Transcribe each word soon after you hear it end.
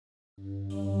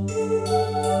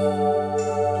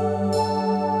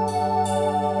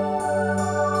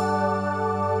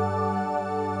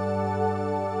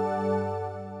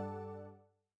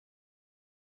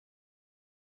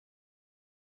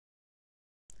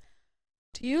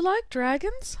Do you like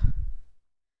dragons?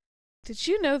 Did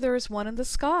you know there is one in the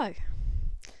sky?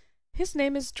 His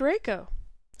name is Draco.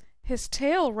 His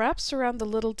tail wraps around the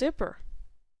Little Dipper.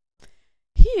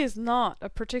 He is not a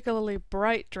particularly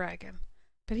bright dragon,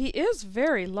 but he is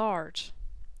very large.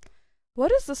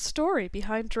 What is the story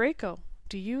behind Draco?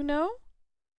 Do you know?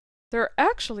 There are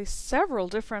actually several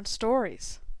different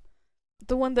stories.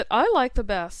 The one that I like the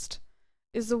best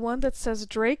is the one that says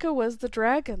Draco was the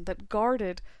dragon that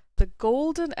guarded the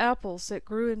golden apples that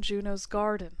grew in Juno's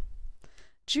garden.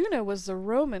 Juno was the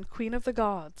Roman queen of the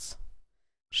gods.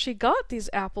 She got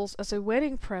these apples as a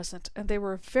wedding present, and they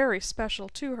were very special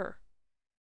to her.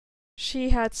 She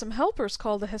had some helpers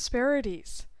called the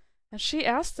Hesperides, and she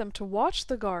asked them to watch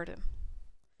the garden.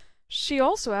 She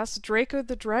also asked Draco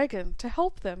the dragon to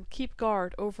help them keep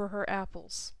guard over her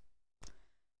apples.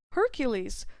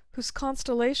 Hercules, whose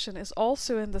constellation is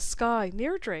also in the sky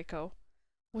near Draco,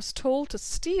 was told to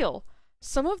steal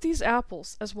some of these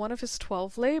apples as one of his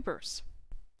 12 labors.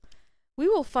 We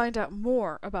will find out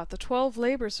more about the 12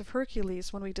 labors of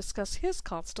Hercules when we discuss his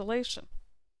constellation.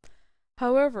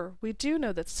 However, we do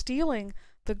know that stealing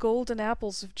the golden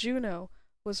apples of Juno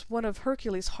was one of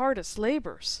Hercules' hardest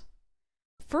labors.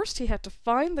 First he had to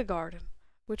find the garden,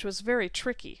 which was very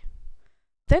tricky.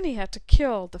 Then he had to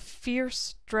kill the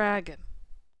fierce dragon.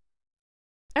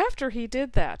 After he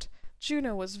did that,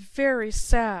 Juno was very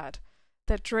sad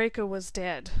that Draco was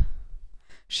dead.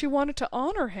 She wanted to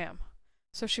honor him,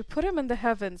 so she put him in the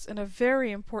heavens in a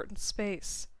very important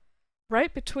space,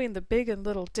 right between the Big and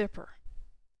Little Dipper.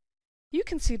 You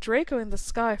can see Draco in the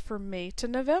sky from May to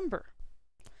November.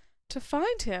 To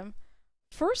find him,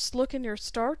 first look in your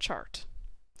star chart.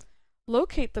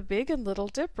 Locate the Big and Little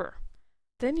Dipper.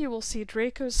 Then you will see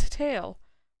Draco's tail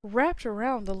wrapped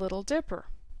around the Little Dipper.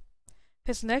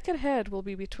 His neck and head will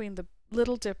be between the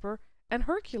Little Dipper and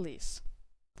Hercules.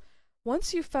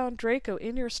 Once you've found Draco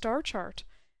in your star chart,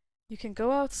 you can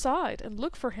go outside and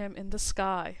look for him in the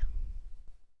sky.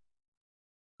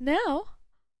 Now,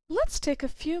 let's take a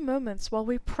few moments while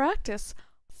we practice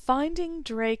finding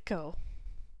Draco.